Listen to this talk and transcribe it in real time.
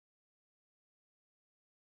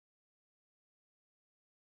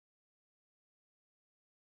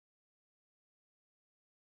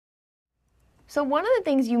So one of the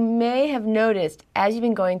things you may have noticed as you've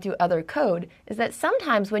been going through other code is that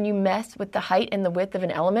sometimes when you mess with the height and the width of an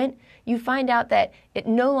element, you find out that it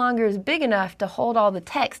no longer is big enough to hold all the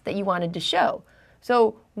text that you wanted to show.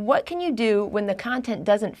 So what can you do when the content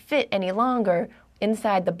doesn't fit any longer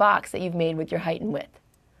inside the box that you've made with your height and width?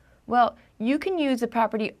 Well, you can use the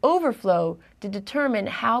property overflow to determine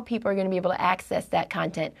how people are going to be able to access that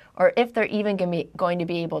content, or if they're even going to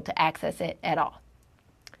be able to access it at all.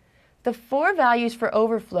 The 4 values for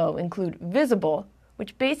overflow include visible,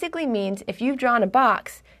 which basically means if you've drawn a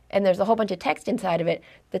box and there's a whole bunch of text inside of it,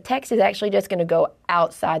 the text is actually just going to go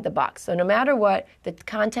outside the box. So no matter what, the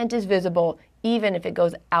content is visible even if it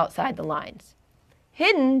goes outside the lines.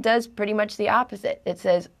 Hidden does pretty much the opposite. It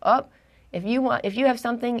says, oh, if you have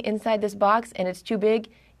something inside this box and it's too big,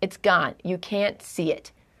 it's gone. You can't see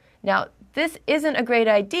it. Now, this isn't a great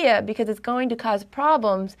idea because it's going to cause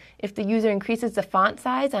problems if the user increases the font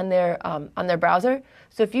size on their browser.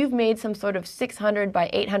 So if you've made some sort of 600 by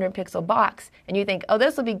 800 pixel box and you think, oh,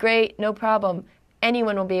 this will be great, no problem,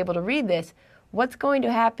 anyone will be able to read this, what's going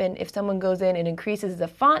to happen if someone goes in and increases the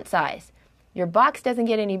font size? Your box doesn't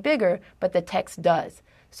get any bigger, but the text does.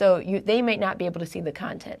 So they might not be able to see the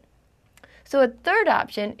content. So a third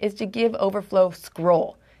option is to give overflow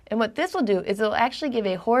scroll. And what this will do is it'll actually give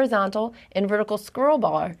a horizontal and vertical scroll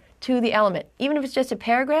bar to the element. Even if it's just a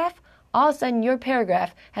paragraph, all of a sudden your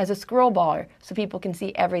paragraph has a scroll bar so people can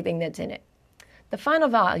see everything that's in it. The final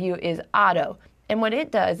value is auto. And what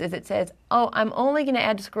it does is it says, oh, I'm only going to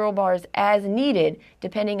add scroll bars as needed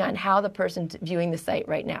depending on how the person's viewing the site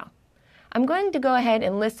right now. I'm going to go ahead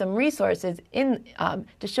and list some resources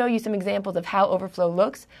to show you some examples of how overflow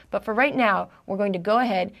looks. But for right now, we're going to go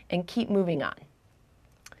ahead and keep moving on.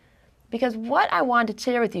 Because what I want to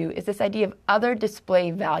share with you is this idea of other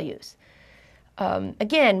display values.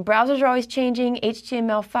 Again, browsers are always changing,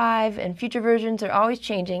 HTML5 and future versions are always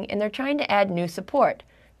changing, and they're trying to add new support.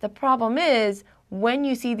 The problem is, when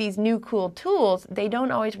you see these new cool tools, they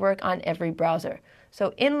don't always work on every browser.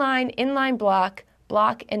 So inline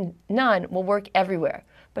block, and none will work everywhere.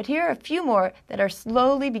 But here are a few more that are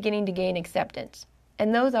slowly beginning to gain acceptance.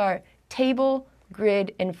 And those are table,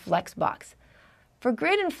 grid, and flexbox. For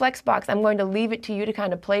grid and flexbox, I'm going to leave it to you to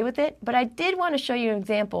kind of play with it, but I did want to show you an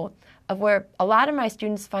example of where a lot of my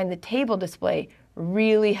students find the table display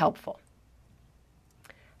really helpful.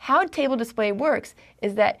 How table display works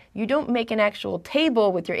is that you don't make an actual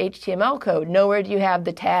table with your HTML code. Nowhere do you have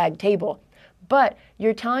the tag table. But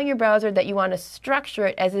you're telling your browser that you want to structure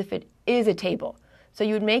it as if it is a table. So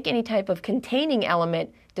you would make any type of containing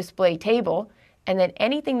element display table, and then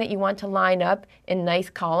anything that you want to line up in nice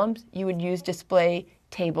columns, you would use display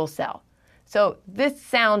table cell. So this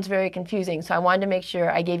sounds very confusing, so I wanted to make sure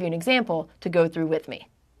I gave you an example to go through with me.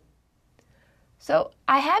 So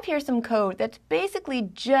I have here some code that's basically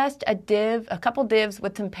just a div, a couple divs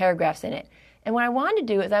with some paragraphs in it. And what I wanted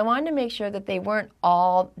to do is I wanted to make sure that they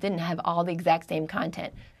didn't have all the exact same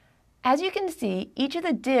content. As you can see, each of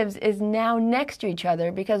the divs is now next to each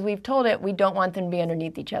other because we've told it we don't want them to be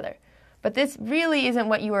underneath each other. But this really isn't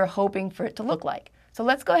what you were hoping for it to look like. So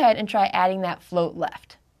let's go ahead and try adding that float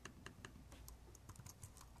left.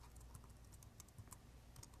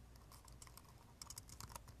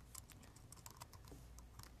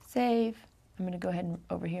 Save. I'm going to go ahead and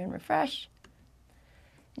over here and refresh.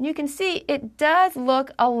 And you can see it does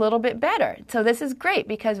look a little bit better. So this is great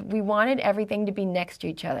because we wanted everything to be next to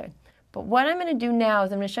each other. But what I'm going to do now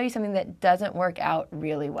is I'm going to show you something that doesn't work out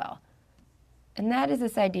really well. And that is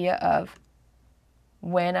this idea of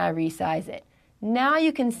when I resize it. Now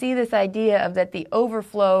you can see this idea of that the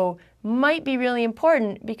overflow might be really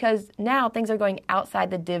important because now things are going outside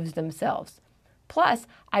the divs themselves. Plus,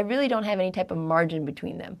 I really don't have any type of margin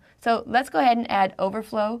between them. So let's go ahead and add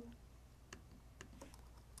overflow.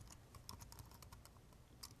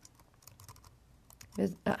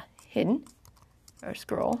 There's hidden, or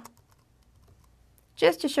scroll,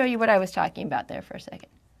 just to show you what I was talking about there for a second.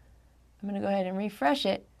 I'm going to go ahead and refresh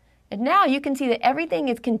it. And now you can see that everything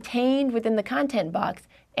is contained within the content box,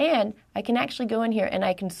 and I can actually go in here and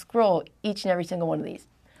I can scroll each and every single one of these.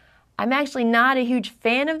 I'm actually not a huge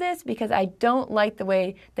fan of this because I don't like the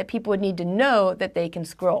way that people would need to know that they can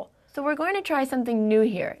scroll. So we're going to try something new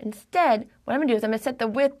here. Instead, what I'm going to do is I'm going to set the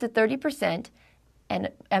width to 30%,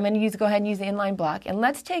 and I'm going to go ahead and use the inline block. And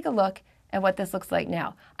let's take a look at what this looks like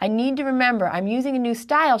now. I need to remember I'm using a new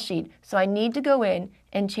style sheet, so I need to go in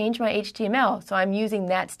and change my HTML, so I'm using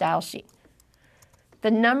that style sheet.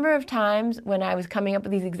 The number of times when I was coming up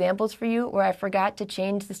with these examples for you where I forgot to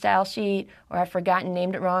change the style sheet or I forgot and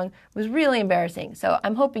named it wrong was really embarrassing. So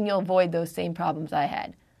I'm hoping you'll avoid those same problems I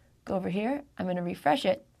had. Go over here, I'm going to refresh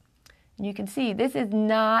it. And you can see this is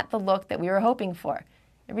not the look that we were hoping for.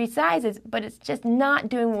 It resizes, but it's just not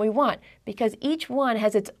doing what we want because each one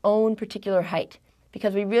has its own particular height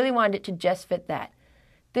because we really wanted it to just fit that.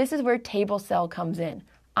 This is where table cell comes in.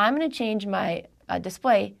 I'm going to change my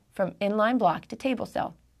display from inline block to table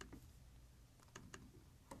cell.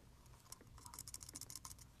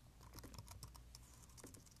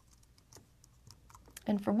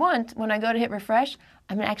 And for once, when I go to hit refresh,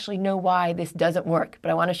 I'm going to actually know why this doesn't work,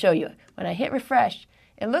 but I want to show you. When I hit refresh,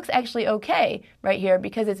 it looks actually okay right here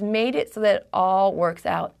because it's made it so that it all works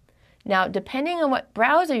out. Now, depending on what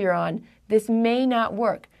browser you're on, this may not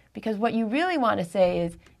work because what you really want to say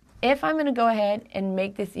is, if I'm going to go ahead and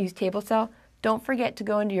make this use table cell, don't forget to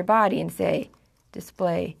go into your body and say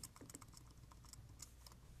display.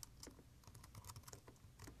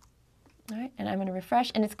 All right, and I'm going to refresh,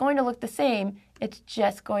 and it's going to look the same. It's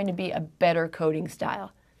just going to be a better coding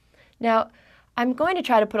style. Now, I'm going to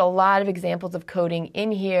try to put a lot of examples of coding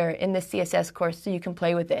in here in the CSS course so you can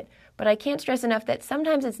play with it. But I can't stress enough that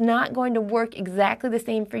sometimes it's not going to work exactly the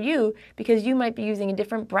same for you because you might be using a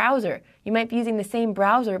different browser. You might be using the same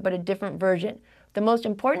browser but a different version. The most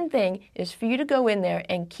important thing is for you to go in there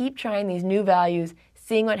and keep trying these new values,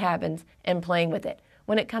 seeing what happens, and playing with it.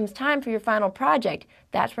 When it comes time for your final project,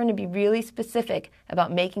 that's when to be really specific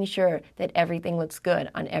about making sure that everything looks good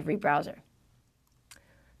on every browser.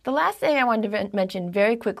 The last thing I wanted to mention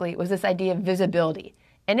very quickly was this idea of visibility,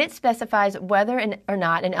 and it specifies whether or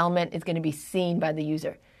not an element is going to be seen by the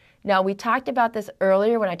user. Now, we talked about this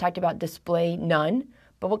earlier when I talked about display none,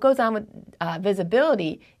 but what goes on with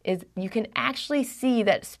visibility is you can actually see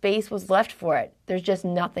that space was left for it. There's just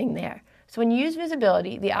nothing there. So when you use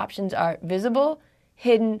visibility, the options are visible,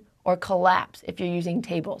 hidden, or collapse if you're using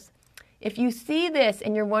tables. If you see this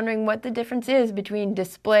and you're wondering what the difference is between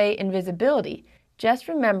display and visibility, just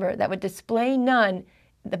remember that with display none,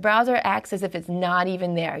 the browser acts as if it's not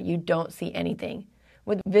even there. You don't see anything.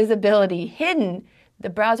 With visibility hidden, the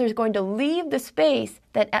browser is going to leave the space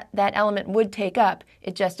that that element would take up.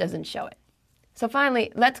 It just doesn't show it. So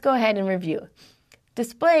finally, let's go ahead and review.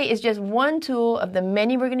 Display is just one tool of the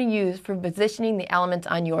many we're going to use for positioning the elements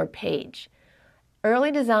on your page.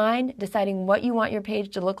 Early design, deciding what you want your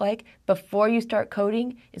page to look like before you start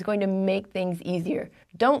coding, is going to make things easier.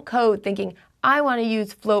 Don't code thinking, I want to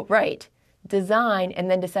use float right. Design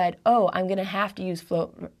and then decide, oh, I'm going to have to use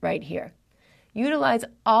float right here. Utilize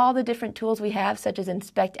all the different tools we have, such as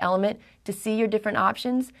inspect element, to see your different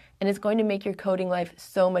options, and it's going to make your coding life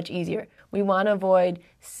so much easier. We want to avoid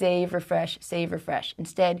save, refresh, save, refresh.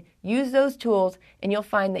 Instead, use those tools and you'll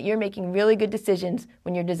find that you're making really good decisions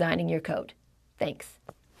when you're designing your code. Thanks.